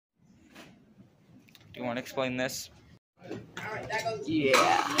Do you want to explain this?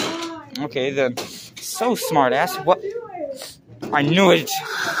 Yeah. Okay, then. So smart ass. What? I knew it.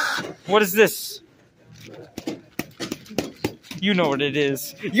 What is this? You know what it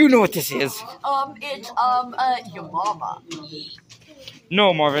is. You know what this is. It's, your mama.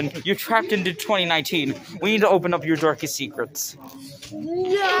 No, Marvin. You're trapped into 2019. We need to open up your darkest secrets.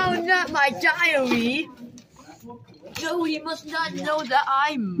 No, not my diary. Joey must not know that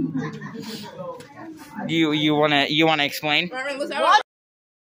I'm... You wanna explain? What?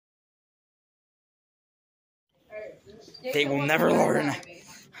 They will never learn.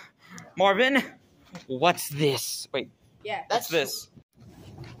 Marvin, what's this? Wait. Yeah, What's this?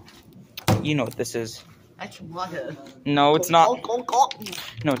 You know what this is. That's water. No, it's not.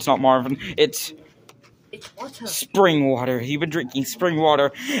 No, it's not Marvin. It's water. Spring water. You've been drinking spring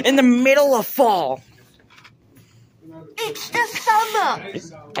water in the middle of fall. It's the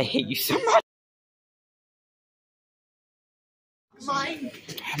summer. I hate you so much. Mine.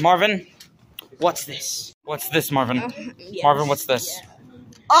 Marvin, what's this? What's this, Marvin? Yes. Marvin, what's this?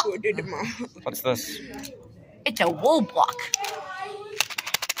 Oh, What's this? it's a wool block.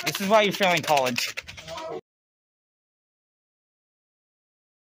 This is why you're failing college.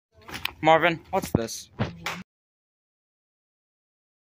 Marvin, what's this?